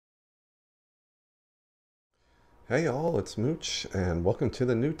Hey all, it's Mooch and welcome to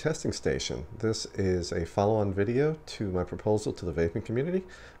the new testing station. This is a follow-on video to my proposal to the vaping community.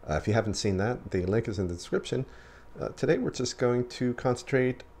 If you haven't seen that, the link is in the description. Today we're just going to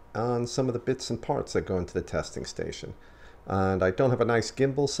concentrate on some of the bits and parts that go into the testing station. And I don't have a nice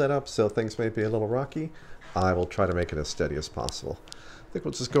gimbal set up, so things may be a little rocky. I will try to make it as steady as possible. I think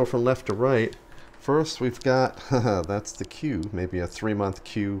we'll just go from left to right. First we've got, that's the queue, maybe a 3-month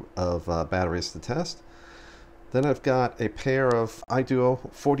queue of batteries to test. Then I've got a pair of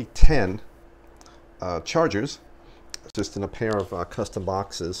iDuo 4010 chargers, just in a pair of custom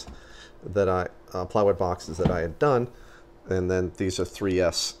boxes that plywood boxes that I had done. And then these are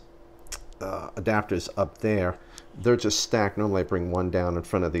 3S adapters up there. They're just stacked. Normally I bring one down in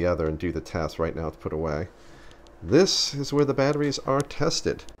front of the other and do the test. Right now it's put away. This is where the batteries are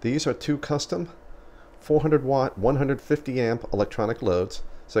tested. These are two custom 400 watt, 150 amp electronic loads.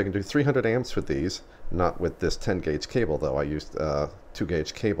 So I can do 300 amps with these. Not with this 10 gauge cable though, I used 2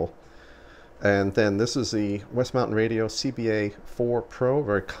 gauge cable. And then this is the West Mountain Radio CBA 4 Pro,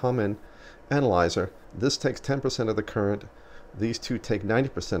 very common analyzer. This takes 10% of the current, these two take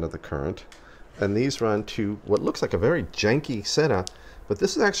 90% of the current, and these run to what looks like a very janky setup, but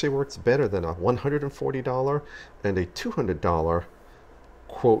this actually works better than a $140 and a $200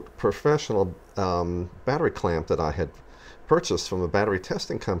 quote professional battery clamp that I had purchased from the battery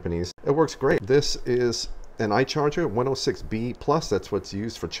testing companies. It works great. This is an iCharger 106B plus. That's what's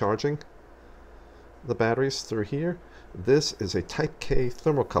used for charging the batteries through here. This is a Type K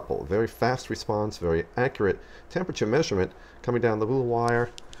thermocouple. Very fast response, very accurate temperature measurement coming down the blue wire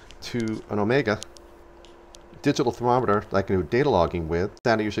to an Omega digital thermometer that I can do data logging with.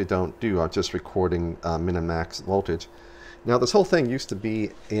 That I usually don't do. I'm just recording min and max voltage. Now this whole thing used to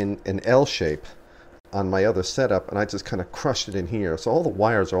be in an L shape on my other setup, and I just kind of crushed it in here. So all the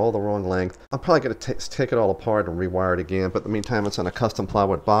wires are all the wrong length. I'm probably going to take it all apart and rewire it again, but in the meantime it's on a custom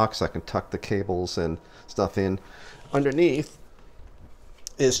plywood box. I can tuck the cables and stuff in. Underneath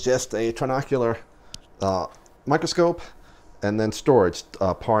is just a trinocular microscope, and then storage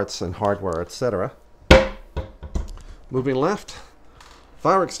parts and hardware, etc. Moving left,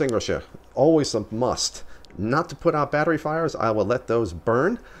 fire extinguisher, always a must. Not to put out battery fires, I will let those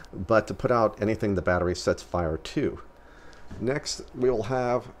burn, but to put out anything the battery sets fire to. Next, we'll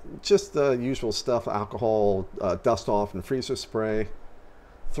have just the usual stuff: alcohol, dust off, and freezer spray.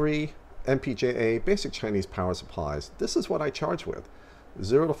 3 MPJA basic Chinese power supplies. This is what I charge with: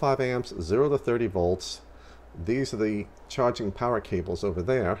 0 to 5 amps, 0 to 30 volts. These are the charging power cables over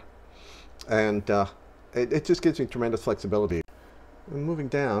there, and it just gives me tremendous flexibility. And moving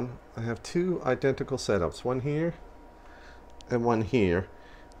down, I have 2 identical setups, one here and one here,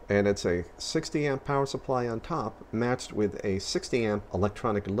 and it's a 60 amp power supply on top matched with a 60 amp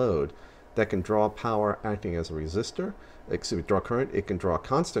electronic load that can draw power acting as a resistor. It can draw current, it can draw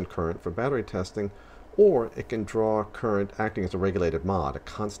constant current for battery testing, or it can draw current acting as a regulated mod, a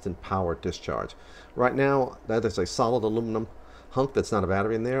constant power discharge. Right now that is a solid aluminum hunk that's not a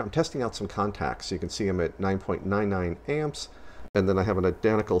battery in there. I'm testing out some contacts, so you can see them at 9.99 amps. And then I have an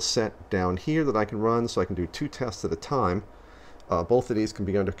identical set down here that I can run, so I can do 2 tests at a time. Both of these can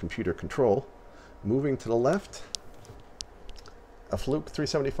be under computer control. Moving to the left, a Fluke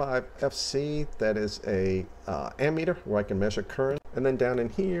 375 FC. That is a ammeter where I can measure current. And then down in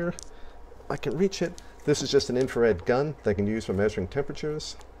here, I can reach it. This is just an infrared gun that I can use for measuring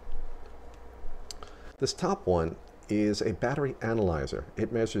temperatures. This top one is a battery analyzer.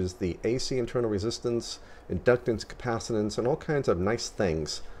 It measures the AC internal resistance, inductance, capacitance, and all kinds of nice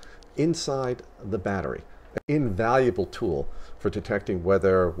things inside the battery. An invaluable tool for detecting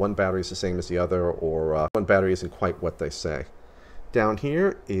whether one battery is the same as the other, or one battery isn't quite what they say. Down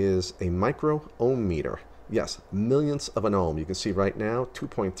here is a micro ohm meter. Yes, millionths of an ohm. You can see right now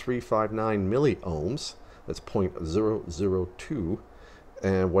 2.359 milliohms. That's 0.002.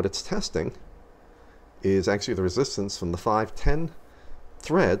 And what it's testing is actually the resistance from the 510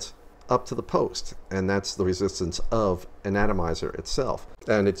 threads up to the post, and that's the resistance of an atomizer itself.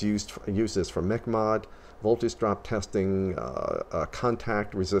 And it's uses for mech mod, voltage drop testing,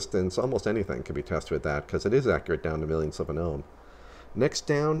 contact resistance, almost anything can be tested with that because it is accurate down to millionths of an ohm. Next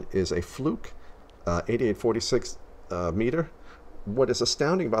down is a Fluke 8846 meter. What is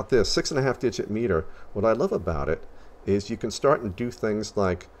astounding about this 6.5 digit meter, what I love about it is you can start and do things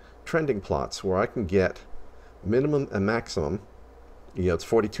like trending plots where I can get minimum and maximum. You know, it's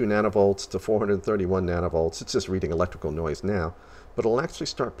 42 nanovolts to 431 nanovolts. It's just reading electrical noise now, but it'll actually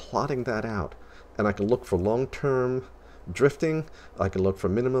start plotting that out, and I can look for long-term drifting. I can look for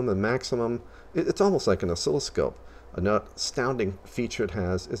minimum and maximum. It's almost like an oscilloscope. An astounding feature it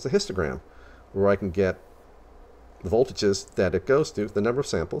has is the histogram, where I can get the voltages that it goes to, the number of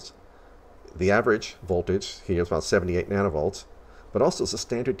samples. The average voltage here is about 78 nanovolts, but also the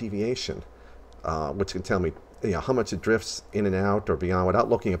standard deviation, which can tell me how much it drifts in and out or beyond. Without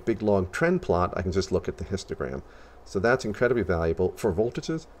looking at a big long trend plot, I can just look at the histogram. So that's incredibly valuable for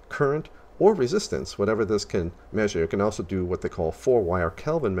voltages, current, or resistance, whatever this can measure. It can also do what they call 4-wire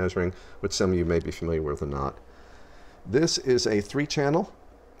Kelvin measuring, which some of you may be familiar with or not. This is a 3-channel,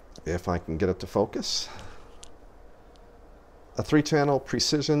 if I can get it to focus. A 3-channel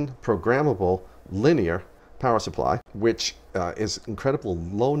precision programmable linear power supply, which is incredible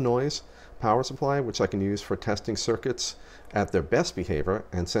low noise power supply, which I can use for testing circuits at their best behavior.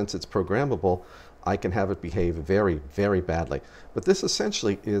 And since it's programmable, I can have it behave very, very badly. But this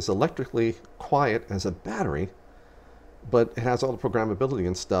essentially is electrically quiet as a battery, but it has all the programmability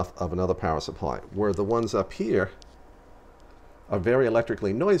and stuff of another power supply, where the ones up here are very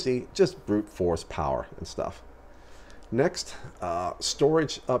electrically noisy, just brute force power and stuff. Next,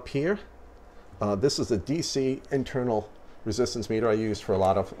 storage up here. This is a DC internal resistance meter I use for a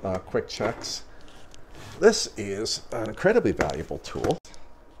lot of quick checks. This is an incredibly valuable tool.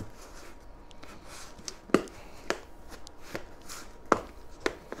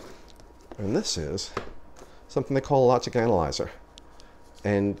 And this is something they call a logic analyzer.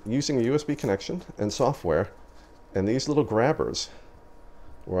 And using a USB connection and software and these little grabbers,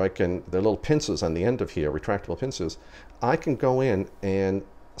 where they're little pincers on the end of here, retractable pincers, I can go in and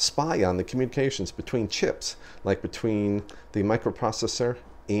spy on the communications between chips, like between the microprocessor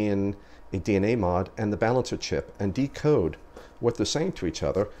in a DNA mod and the balancer chip, and decode what they're saying to each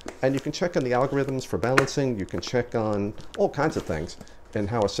other. And you can check on the algorithms for balancing, you can check on all kinds of things and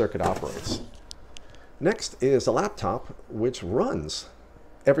how a circuit operates. Next is a laptop which runs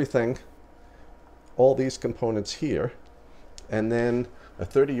everything, all these components here, and then a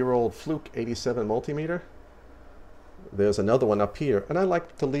 30-year-old Fluke 87 multimeter. There's another one up here, and I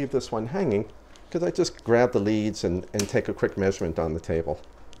like to leave this one hanging because I just grab the leads and take a quick measurement on the table.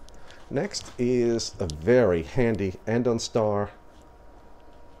 Next is a very handy end-on-star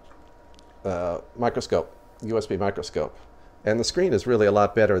microscope, USB microscope. And the screen is really a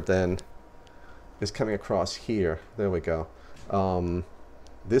lot better than is coming across here. There we go.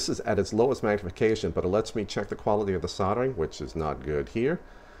 This is at its lowest magnification, but it lets me check the quality of the soldering, which is not good here.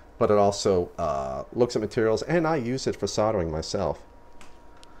 But it also looks at materials, and I use it for soldering myself.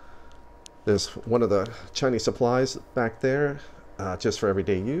 There's one of the Chinese supplies back there, just for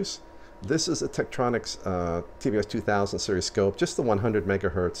everyday use. This is a Tektronix TV 2000 series scope, just the 100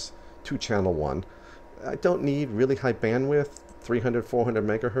 megahertz 2-channel one. I don't need really high bandwidth, 300, 400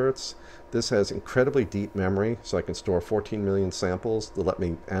 megahertz. This has incredibly deep memory, so I can store 14 million samples to let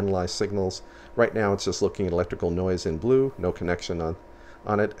me analyze signals. Right now it's just looking at electrical noise in blue, no connection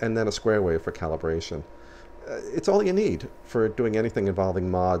on it, and then a square wave for calibration. It's all you need for doing anything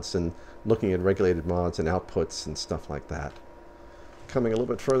involving mods and looking at regulated mods and outputs and stuff like that. Coming a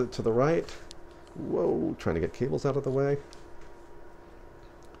little bit further to the right, whoa, trying to get cables out of the way.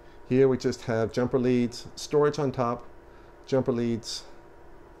 Here we just have jumper leads, storage on top, jumper leads,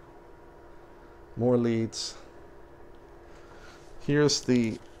 more leads. Here's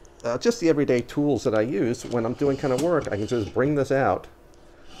the just the everyday tools that I use when I'm doing kind of work. I can just bring this out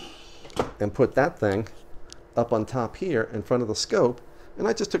and put that thing up on top here in front of the scope. And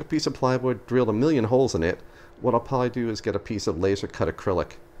I just took a piece of plywood, drilled a million holes in it. What I'll probably do is get a piece of laser cut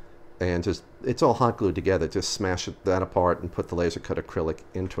acrylic and just, it's all hot glued together. Just smash that apart and put the laser cut acrylic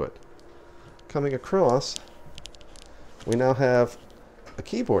into it. Coming across, we now have a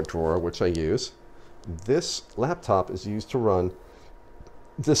keyboard drawer, which I use. This laptop is used to run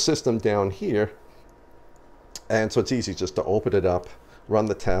this system down here. And so it's easy just to open it up, run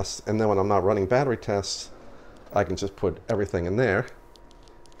the tests, and then when I'm not running battery tests, I can just put everything in there.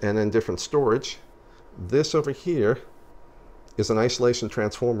 And then different storage. This over here is an isolation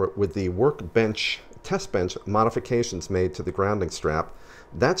transformer with the workbench, test bench modifications made to the grounding strap.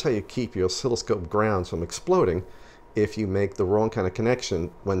 That's how you keep your oscilloscope grounds from exploding if you make the wrong kind of connection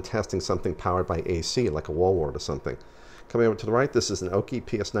when testing something powered by AC, like a wall wart or something. Coming over to the right, this is an Oki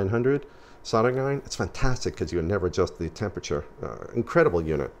PS900 soldering iron. It's fantastic because you never adjust the temperature. Incredible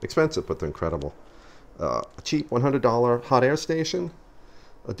unit. Expensive, but they're incredible. A cheap $100 hot air station,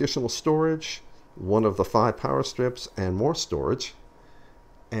 additional storage, one of the 5 power strips, and more storage.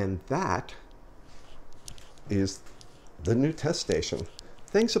 And that is the new test station.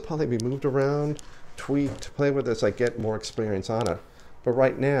 Things will probably be moved around, tweaked, play with as I get more experience on it. But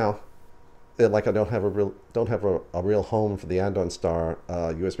right now, like I don't have a real home for the Andon-Star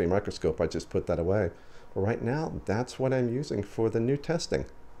USB microscope. I just put that away. But right now, that's what I'm using for the new testing.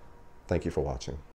 Thank you for watching.